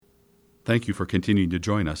Thank you for continuing to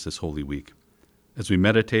join us this Holy Week as we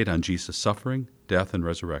meditate on Jesus' suffering, death, and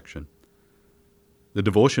resurrection. The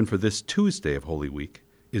devotion for this Tuesday of Holy Week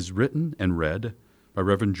is written and read by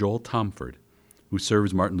Reverend Joel Tomford, who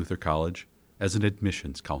serves Martin Luther College as an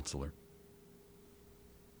admissions counselor.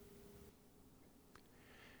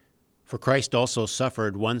 For Christ also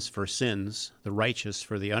suffered once for sins, the righteous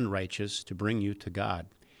for the unrighteous, to bring you to God.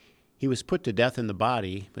 He was put to death in the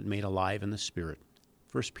body, but made alive in the spirit.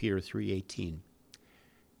 1 Peter 3:18.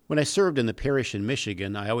 When I served in the parish in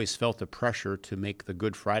Michigan, I always felt the pressure to make the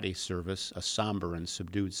Good Friday service a somber and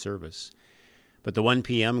subdued service. But the 1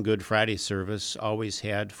 p.m. Good Friday service always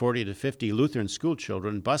had 40 to 50 Lutheran school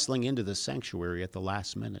children bustling into the sanctuary at the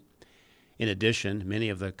last minute. In addition, many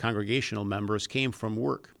of the congregational members came from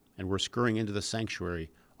work and were scurrying into the sanctuary,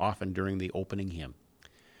 often during the opening hymn.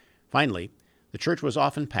 Finally, the church was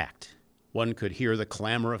often packed. One could hear the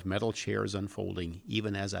clamor of metal chairs unfolding,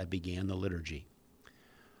 even as I began the liturgy.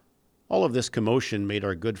 All of this commotion made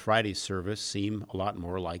our Good Friday service seem a lot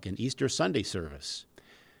more like an Easter Sunday service.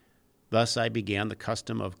 Thus I began the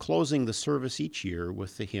custom of closing the service each year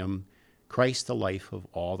with the hymn, Christ the Life of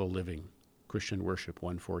All the Living, Christian Worship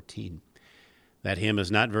 114. That hymn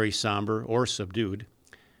is not very somber or subdued.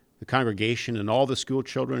 The congregation and all the school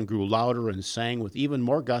children grew louder and sang with even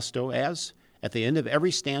more gusto as, at the end of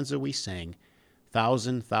every stanza we sang,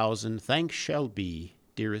 thousand thanks shall be,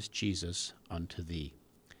 dearest Jesus, unto thee.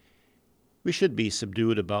 We should be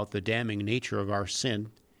subdued about the damning nature of our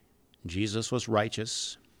sin. Jesus was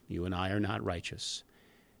righteous. You and I are not righteous.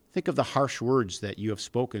 Think of the harsh words that you have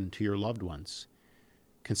spoken to your loved ones.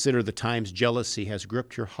 Consider the times jealousy has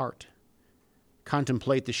gripped your heart.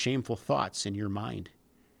 Contemplate the shameful thoughts in your mind.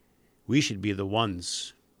 We should be the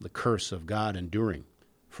ones, the curse of God enduring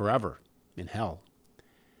forever in hell.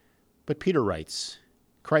 But Peter writes,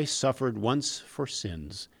 Christ suffered once for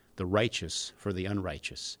sins, the righteous for the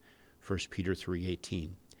unrighteous. 1 Peter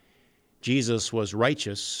 3:18. Jesus was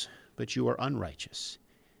righteous, but you are unrighteous.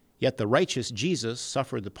 Yet the righteous Jesus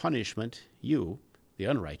suffered the punishment you, the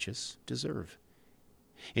unrighteous, deserve.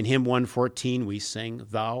 In hymn 114 we sing,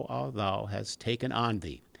 Thou, ah, thou hast taken on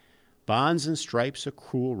thee bonds and stripes, a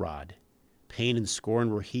cruel rod. Pain and scorn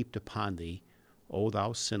were heaped upon thee, O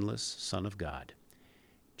thou sinless Son of God.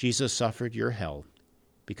 Jesus suffered your hell.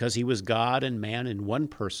 Because he was God and man in one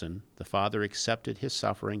person, the Father accepted his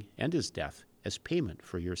suffering and his death as payment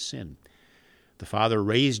for your sin. The Father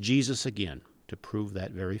raised Jesus again to prove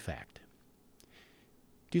that very fact.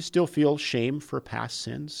 Do you still feel shame for past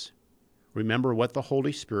sins? Remember what the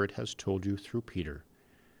Holy Spirit has told you through Peter.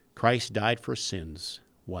 Christ died for sins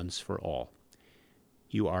once for all.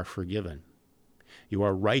 You are forgiven. You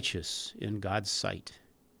are righteous in God's sight.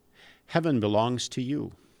 Heaven belongs to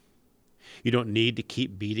you. You don't need to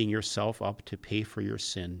keep beating yourself up to pay for your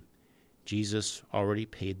sin. Jesus already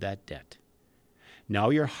paid that debt. Now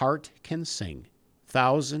your heart can sing,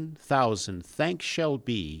 thousand thanks shall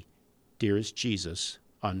be, dearest Jesus,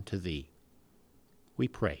 unto thee. We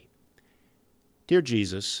pray. Dear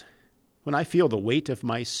Jesus, when I feel the weight of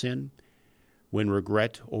my sin, when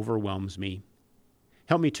regret overwhelms me,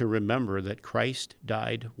 help me to remember that Christ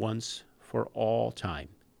died once for all time,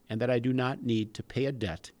 and that I do not need to pay a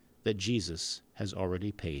debt that Jesus has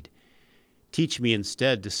already paid. Teach me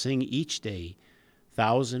instead to sing each day,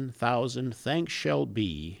 thousand thanks shall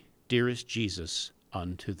be, dearest Jesus,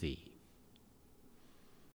 unto thee.